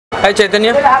Hi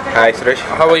Chaitanya. Hi Suresh.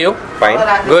 How are you? Fine.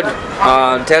 Good.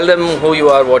 Tell them who you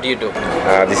are, what you do.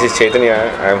 This is Chaitanya.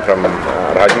 I am from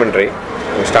Rajmundry.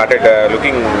 We started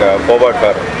looking forward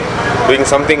for doing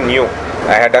something new.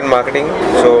 I had done marketing,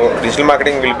 so digital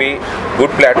marketing will be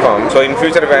good platform. So in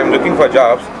future, if I am looking for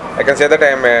jobs, I can say that I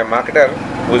am a marketer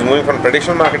who is moving from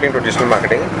traditional marketing to digital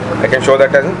marketing. I can show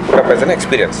that as an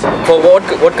experience. For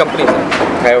what company, sir?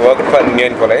 I worked for India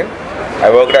Infoline. I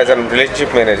worked as a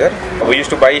relationship manager. We used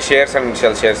to buy shares and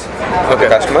sell shares to the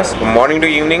customers. From morning to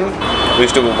evening, we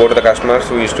used to go to the customers.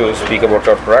 We used to speak about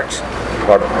our products,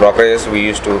 about brokerages. We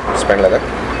used to spend like that.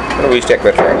 And we used to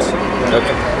acquire clients.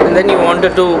 Okay. And then you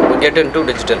wanted to get into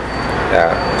digital. Yeah.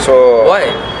 So why?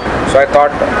 So I thought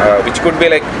which could be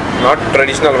like not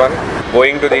traditional one,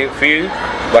 going to the field,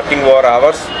 working over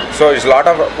hours. So it's a lot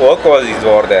of work is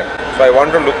over there. So I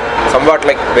want to look somewhat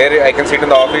like where I can sit in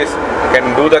the office,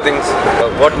 can do the things.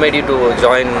 What made you to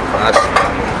join us?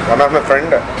 One of my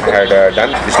friend had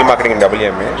done digital marketing in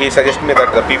WMA. He suggested me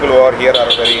that the people who are here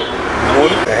are very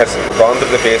cool. He has gone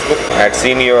through the Facebook. I had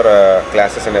seen your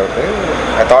classes and everything.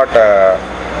 I thought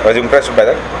I was impressed by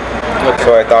that. Okay.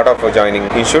 So I thought of joining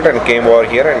institute and came over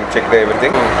here and checked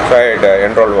everything. So I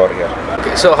had enrolled over here.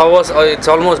 Okay. So how was it's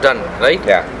almost done, right?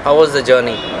 Yeah. How was the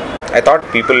journey? I thought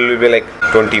people will be like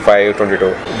 25, 22.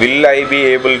 Will I be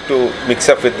able to mix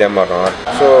up with them or not?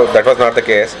 So that was not the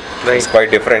case. Right. It's quite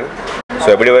different.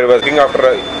 So everybody was looking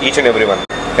after each and everyone.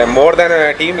 And more than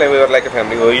a team, like we were like a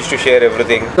family. We used to share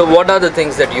everything. So what are the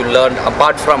things that you learned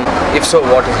apart from, if so,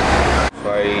 what is it?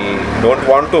 So I don't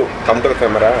want to come to the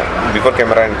camera, before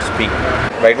camera and speak.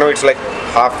 Right now it's like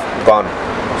half gone.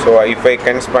 So if I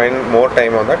can spend more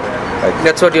time on that.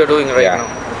 That's what you're doing right now.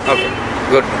 Okay,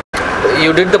 good.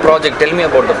 You did the project. Tell me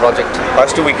about the project.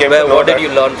 First we came to know what did you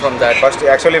learn from that? First,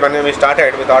 actually when we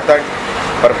started, we thought that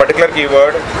for a particular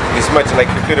keyword, this much like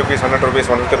 50 rupees, 100 rupees,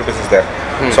 150 rupees is there.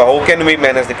 So how can we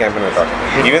manage the campaign? I thought.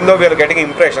 Even though we are getting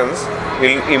impressions,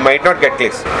 we might not get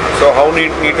clicks. So how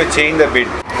need to change the bid?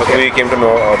 Okay. We came to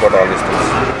know about all these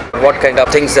things. What kind of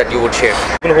things that you would share?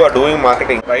 People who are doing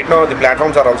marketing, right now the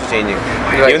platforms are also changing.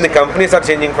 Right. Even the companies are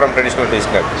changing from traditional to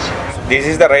digital. This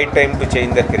is the right time to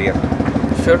change their career.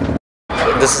 Sure.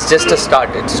 This is just a start,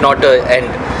 it's not an end.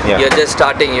 Yeah. You're just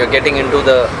starting, you're getting into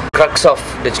the crux of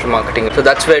digital marketing. So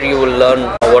that's where you will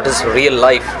learn what is real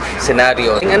life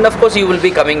scenarios. And of course you will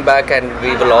be coming back and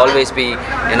we will always be,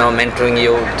 mentoring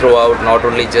you throughout, not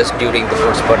only just during the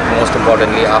course, but most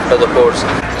importantly after the course.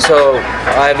 So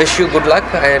I wish you good luck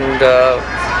and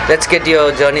let's get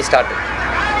your journey started.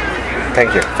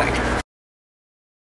 Thank you. Thank you.